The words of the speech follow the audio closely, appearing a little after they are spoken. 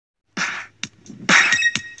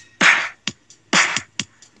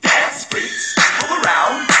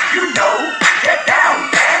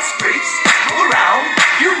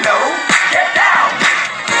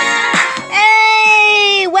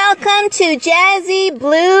to Jazzy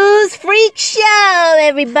Blues Freak Show,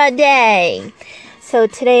 everybody. So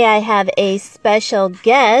today I have a special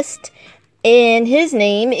guest, and his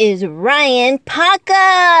name is Ryan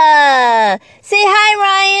Paca. Say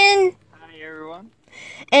hi, Ryan. Hi, everyone.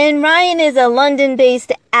 And Ryan is a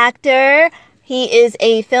London-based actor. He is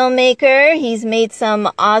a filmmaker. He's made some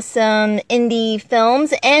awesome indie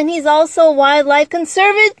films, and he's also a wildlife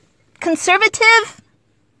conservative?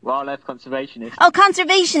 Wildlife conservationist. Oh,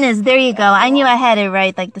 conservationist. There you go. I knew I had it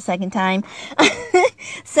right like the second time.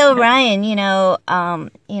 So Ryan,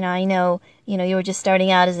 I know, you were just starting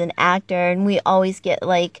out as an actor, and we always get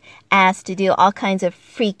asked to do all kinds of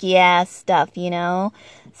freaky ass stuff,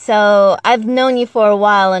 So I've known you for a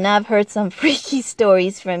while, and I've heard some freaky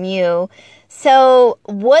stories from you. So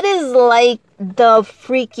what is the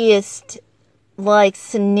freakiest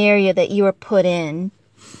scenario that you were put in?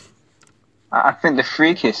 I think the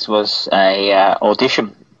freakiest was a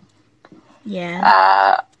audition.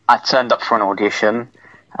 Yeah. I turned up for an audition,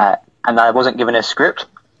 and I wasn't given a script.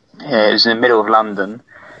 It was in the middle of London.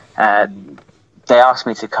 They asked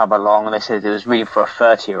me to come along, and they said it was really for a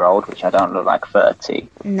 30-year-old, which I don't look like 30.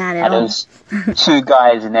 Not at all. And there was two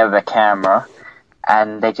guys in there with a camera,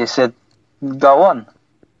 and they just said, "Go on."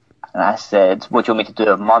 And I said, "What do you want me to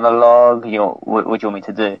do? A monologue? What do you want me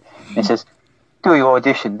to do?" And he says, do your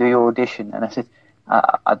audition. And I said,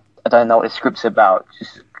 I don't know what the script's about.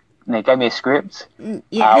 And they gave me a script.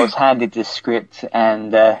 Yeah. I was handed the script,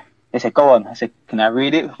 and they said, go on. I said, can I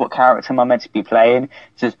read it? What character am I meant to be playing?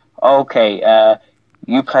 He says, okay,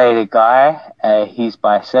 you play the guy. He's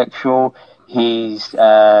bisexual. He's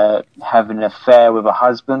having an affair with a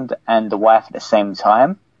husband and the wife at the same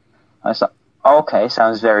time. I was like, okay,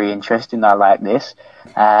 sounds very interesting. I like this.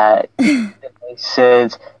 They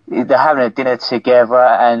said they're having a dinner together,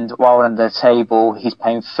 and while on the table, he's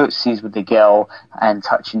playing footsies with the girl and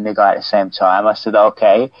touching the guy at the same time. I said,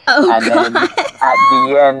 okay. Oh, and God. Then at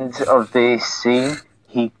the end of the scene,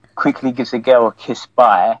 he quickly gives the girl a kiss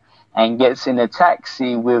bye and gets in a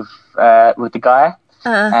taxi with the guy.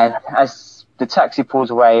 And as the taxi pulls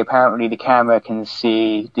away, apparently the camera can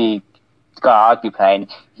see the guy I'd be playing.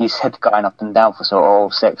 He's head going up and down for sort of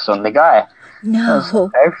oral sex on the guy. No. I was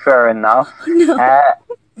like, okay, fair enough. No.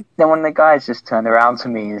 Then one of the guys just turned around to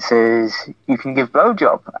me and says, you can give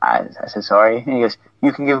blowjob. I said, sorry. And he goes,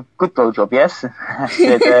 you can give good blowjob, yes? I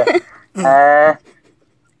said,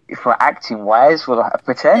 for acting wise, will I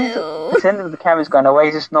pretend that the camera's going away?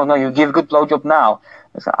 He says, no, you give good blowjob now.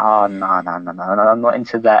 I was like, oh, no, I'm not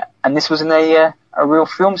into that. And this was in a real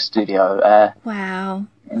film studio. Wow.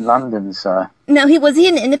 In London, so. Now, was he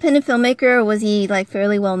an independent filmmaker, or was he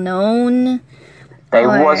fairly well known? They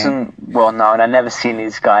wasn't well known. I've never seen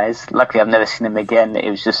these guys. Luckily, I've never seen them again. It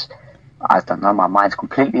was just, I don't know, my mind's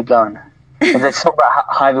completely blown. If they talk about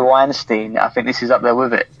Harvey Weinstein, I think this is up there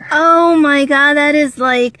with it. Oh my God, that is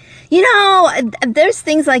there's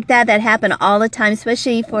things like that happen all the time,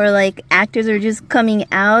 especially for actors who are just coming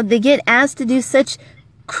out. They get asked to do such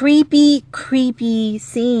creepy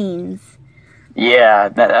scenes. Yeah,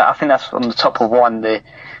 I think that's on the top of one of the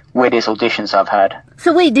weirdest auditions I've had.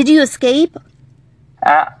 So wait, did you escape?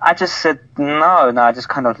 I just said no, I just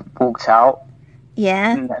kind of walked out.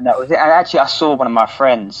 Yeah. And that was it. And actually, I saw one of my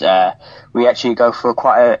friends. We actually go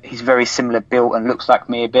for he's very similar built and looks like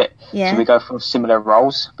me a bit. Yeah. So we go for similar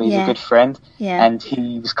roles, but he's a good friend. Yeah. And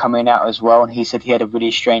he was coming out as well, and he said he had a really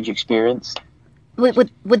strange experience. With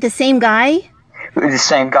the same guy? With the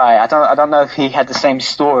same guy. I don't know if he had the same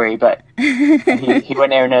story, but he went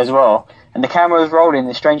there and as well. And the camera was rolling.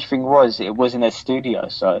 The strange thing was, it was in a studio,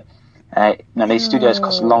 so these studios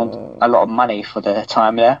cost a lot of money for the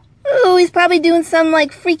time there. Oh, he's probably doing some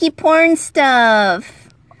freaky porn stuff.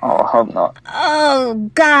 Oh, I hope not.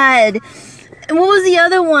 Oh God! And what was the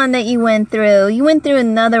other one that you went through? You went through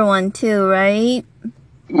another one too, right?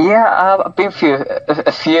 Yeah, I've been through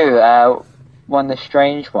a few. One of the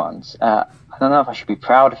strange ones. I don't know if I should be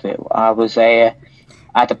proud of it. I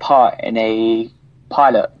had a part in a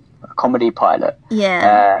comedy pilot.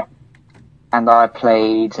 Yeah. And I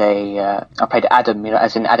played Adam,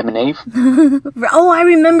 as in Adam and Eve. Oh, I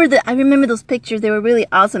remember those pictures. They were really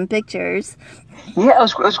awesome pictures. Yeah, it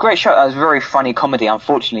was a great show. It was a very funny comedy.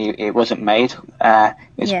 Unfortunately, it wasn't made.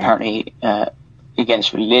 It's apparently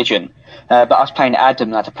against religion. But I was playing Adam,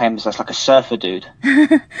 and I had to play him as a surfer dude.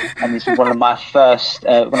 And this was one of my first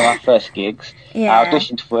gigs. Yeah. I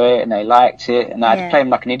auditioned for it, and they liked it, and I had to play him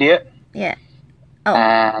like an idiot. Yeah. Oh.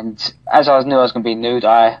 And as I knew I was going to be nude,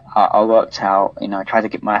 I worked out, I tried to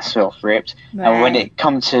get myself ripped. Right. And when it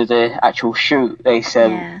come to the actual shoot, they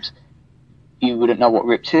said, you wouldn't know what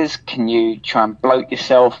ripped is. Can you try and bloat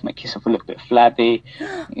yourself, make yourself a little bit flabby?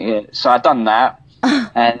 Yeah, so I've done that.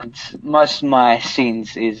 And most of my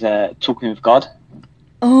scenes is talking with God.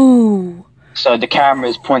 Oh. So the camera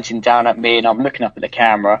is pointing down at me and I'm looking up at the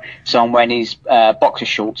camera. So I'm wearing these boxer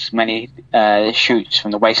shorts, many shoots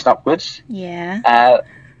from the waist upwards. Yeah.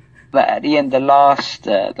 But at the end, the last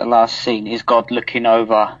scene is God looking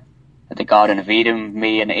over at the Garden of Eden,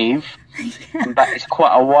 me and Eve. Yeah. But it's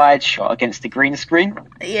quite a wide shot against the green screen.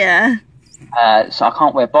 Yeah. So I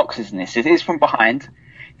can't wear boxers in this. It is from behind.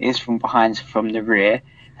 It is from behind, from the rear.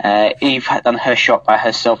 Eve had done her shot by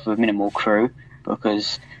herself with minimal crew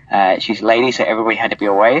because she's a lady, so everybody had to be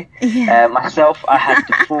away. Yeah. Myself, I had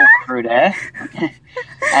the full crew there.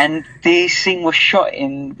 And the scene was shot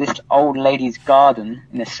in this old lady's garden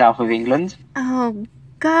in the south of England. Oh,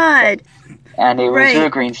 God. And it was Right. through a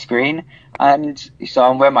green screen. And so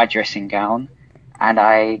I'm wearing my dressing gown and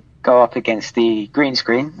I go up against the green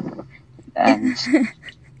screen and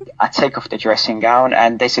I take off the dressing gown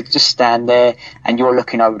and they said, just stand there and you're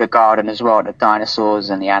looking over the garden as well, the dinosaurs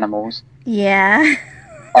and the animals. Yeah.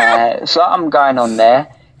 So I'm going on there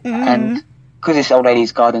Mm. and because this old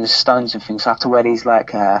lady's garden is stones and things, I have to wear these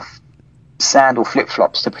like sandal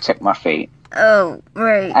flip-flops to protect my feet. Oh,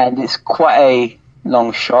 right. And it's quite a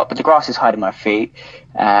long shot, but the grass is hiding my feet.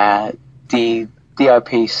 The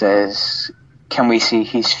DOP says, can we see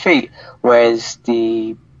his feet? Whereas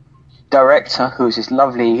the director, who's this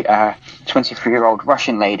lovely 23-year-old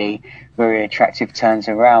Russian lady, very attractive, turns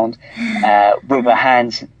around with her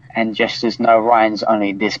hands and gestures, no, Ryan's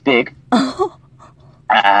only this big. Oh.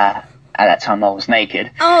 At that time I was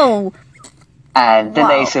naked. Oh. And then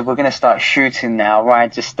Wow. they said, we're going to start shooting now.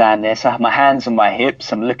 Ryan, just stand there. So I have my hands on my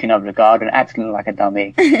hips. I'm looking over the garden, acting like a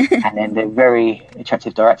dummy. And then the very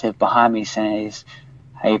attractive director behind me says,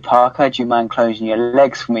 hey, Parker, do you mind closing your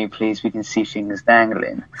legs for me, please? We can see things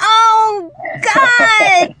dangling. Oh,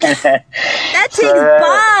 God. That takes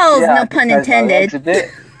balls, yeah, no pun I had to close my legs intended. a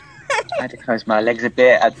bit. I had to close my legs a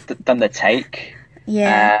bit. I'd done the take.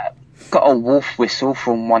 Yeah. Got a wolf whistle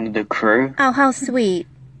from one of the crew. Oh, how sweet.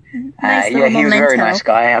 Nice Yeah, little he was a very memento. nice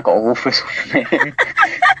guy. I got a wolf whistle from him.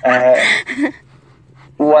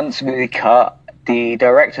 Once we cut, the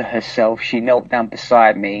director herself, she knelt down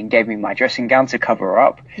beside me and gave me my dressing gown to cover her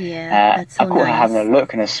up. Yeah, that's so I caught her nice. having a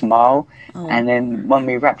look and a smile. Oh. And then when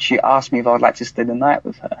we wrapped, she asked me if I would like to stay the night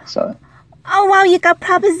with her. So Oh, wow, you got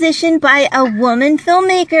propositioned by a woman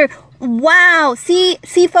filmmaker. Wow. See,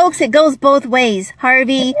 folks, it goes both ways.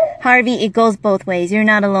 Harvey, it goes both ways. You're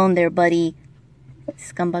not alone there, buddy.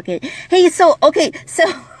 Scumbucket. Hey, so, okay, so,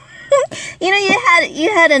 you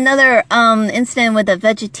had another, incident with a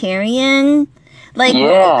vegetarian. Like,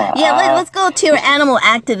 Yeah, let's go to your animal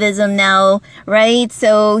activism now, right?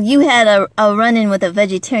 So you had a run-in with a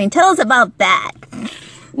vegetarian. Tell us about that.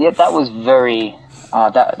 yeah, that was very.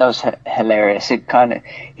 That was hilarious. It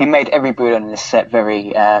he made everybody on the set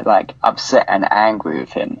very like upset and angry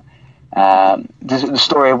with him. The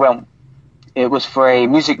story went. It was for a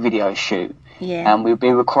music video shoot, Yeah. and we'd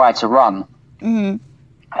be required to run. Mm-hmm.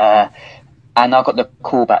 And I got the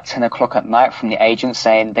call about 10 o'clock at night from the agent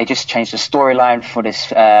saying they just changed the storyline for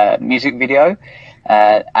this music video,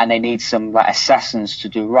 and they need some like assassins to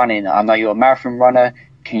do running. I know you're a marathon runner.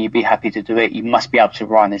 Can you be happy to do it? You must be able to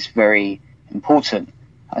run. It's very important.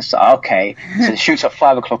 I said, okay. So the shoot's at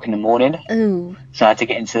 5 o'clock in the morning. Ooh. So I had to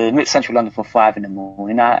get into mid-central London for 5 in the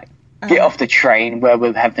morning. I get off the train where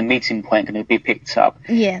we'll have the meeting point going to be picked up.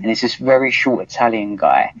 Yeah. And it's this very short Italian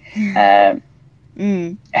guy.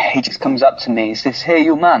 He just comes up to me and says, hey,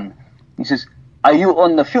 you man. He says, are you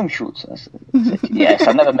on the film shoot? I said, yes,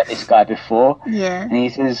 I've never met this guy before. Yeah. And he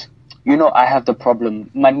says, I have the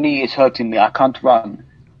problem. My knee is hurting me. I can't run.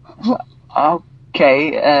 I said,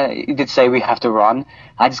 okay. He did say we have to run.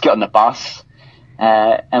 I just get on the bus.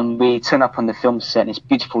 And we turn up on the film set in this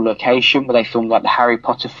beautiful location where they filmed like the Harry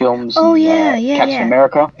Potter films. Oh, and, yeah. Captain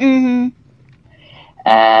America. Mm-hmm.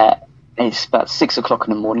 It's about 6 o'clock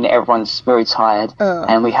in the morning. Everyone's very tired. Ugh.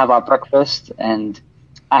 And we have our breakfast. And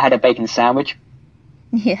I had a bacon sandwich.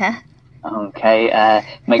 Yeah. Okay.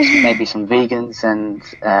 Makes maybe some vegans and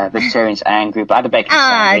vegetarians angry. But I had a bacon It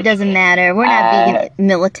sandwich. doesn't matter. We're not vegan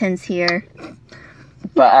militants here.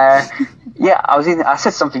 But yeah, I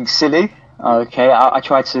said something silly. Okay, I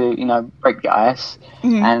tried to break the ice,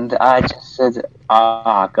 and I just said,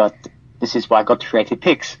 God, this is why God created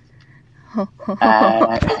pigs. It's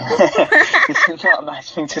not a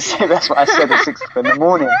nice thing to say. That's what I said at 6 o'clock in the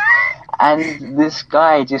morning. And this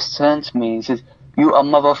guy just turned to me and says, you a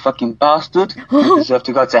motherfucking bastard. You deserve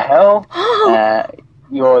to go to hell.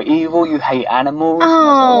 You're evil. You hate animals.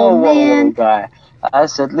 Oh, whoa, man. guy. I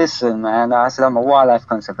said, listen, man, I said, I'm a wildlife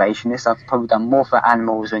conservationist. I've probably done more for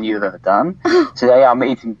animals than you've ever done. Today I'm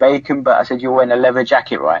eating bacon, but I said, you're wearing a leather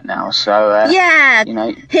jacket right now. So, Yeah, you know,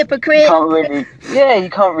 you hypocrite. you can't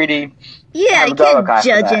really Yeah, have I a go at a can't guy for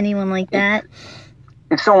judge that. anyone like that.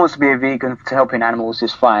 If someone wants to be a vegan to helping animals,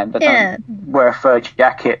 is fine, but Yeah. don't wear a fur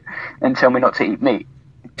jacket and tell me not to eat meat.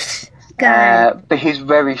 God. But he's a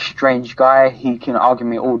very strange guy. He can argue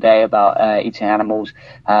me all day about eating animals.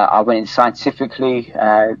 I went in scientifically,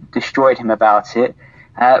 destroyed him about it.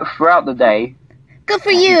 Throughout the day, Good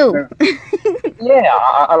for you.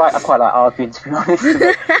 I quite like arguing, to be honest. He's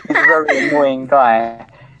a very annoying guy.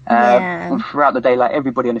 Yeah. And throughout the day, like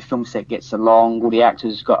everybody on the film set gets along. All the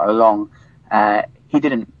actors got along. He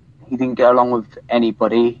didn't. He didn't get along with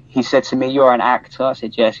anybody. He said to me, "You're an actor." I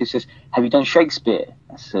said, "Yes." He says, "Have you done Shakespeare?"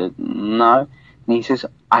 I said, "No." And he says,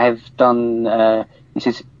 "I have done." He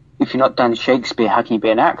says, "If you're not done Shakespeare, how can you be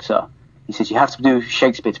an actor?" He says, "You have to do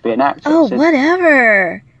Shakespeare to be an actor." Oh, I said,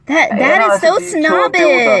 whatever. That is so to a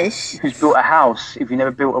builder snobbish. who's built a house, if you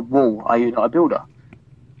never built a wall, are you not a builder?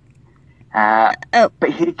 Oh, But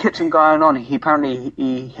he kept on going on. He apparently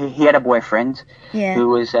he had a boyfriend yeah. who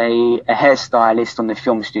was a hairstylist on the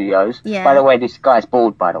film studios. Yeah. By the way, this guy's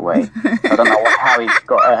bald, by the way. So I don't know how he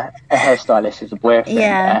got a hairstylist as a boyfriend.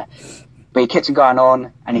 Yeah. But he kept on going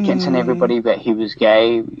on, and he kept telling everybody that he was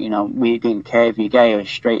gay. You know, we didn't care if you're gay or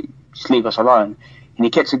straight, just leave us alone. And he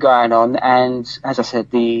kept on going on, and as I said,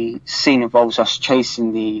 the scene involves us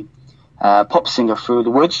chasing the pop singer through the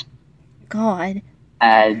woods. God.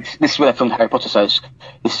 And this is where they filmed Harry Potter, so this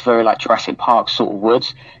is very like Jurassic Park sort of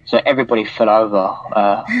woods. So everybody fell over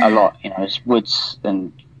a lot, you know, there's woods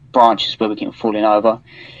and branches where we keep falling over.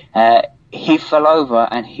 He fell over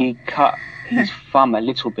and he cut his thumb a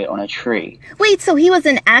little bit on a tree. Wait, so he was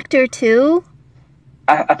an actor too?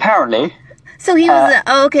 Apparently. So he was,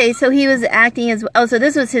 okay, so he was acting as, so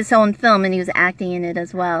this was his own film and he was acting in it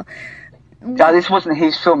as well. No, this wasn't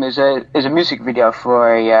his film, it was a music video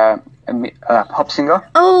for a pop singer.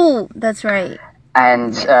 Oh, that's right.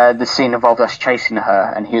 And the scene involved us chasing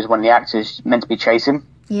her, and he was one of the actors meant to be chasing.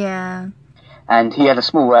 Yeah. And he had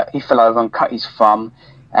he fell over and cut his thumb,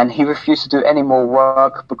 and he refused to do any more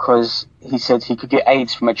work because he said he could get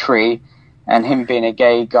AIDS from a tree, and him being a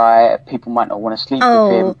gay guy, people might not want to sleep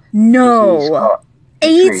with him. Oh, no.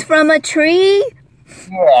 AIDS from a tree?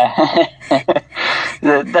 Yeah.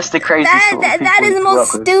 That's the crazy sort of that is the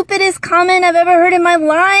most stupidest comment I've ever heard in my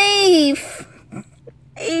life.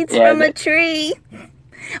 AIDS from a tree.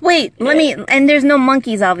 Wait, and there's no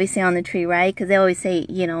monkeys obviously on the tree, right? Because they always say,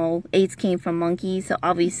 you know, AIDS came from monkeys, so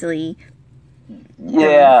obviously.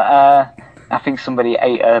 Yeah, I think somebody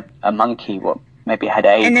ate a monkey, maybe had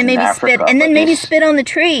AIDS and then maybe in Africa, maybe spit on the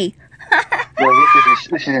tree. Yeah,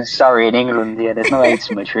 this is in Surrey in England. Yeah, there's no AIDS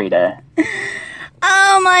from a tree there.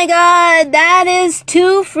 Oh my God, that is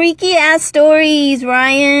 2 freaky ass stories,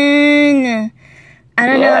 Ryan. I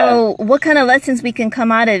don't know what kind of lessons we can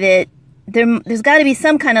come out of it. There's got to be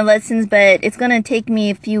some kind of lessons, but it's going to take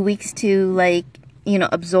me a few weeks to, like, you know,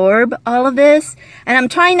 absorb all of this. And I'm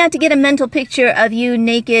trying not to get a mental picture of you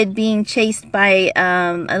naked being chased by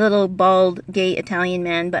a little bald gay Italian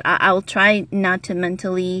man, but I'll try not to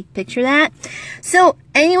mentally picture that. So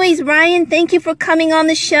anyways, Ryan, thank you for coming on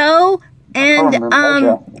the show. And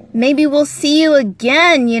maybe we'll see you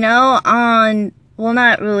again, you know, well,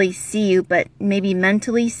 not really see you, but maybe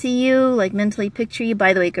mentally see you, like mentally picture you.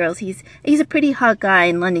 By the way, girls, he's a pretty hot guy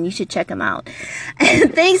in London. You should check him out.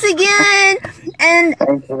 And thanks again. And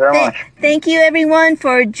thank you very much. Thank you, everyone,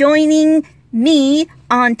 for joining me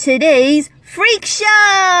on today's Freak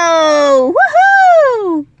Show.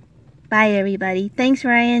 Woohoo! Bye, everybody. Thanks,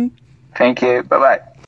 Ryan. Thank you. Bye-bye.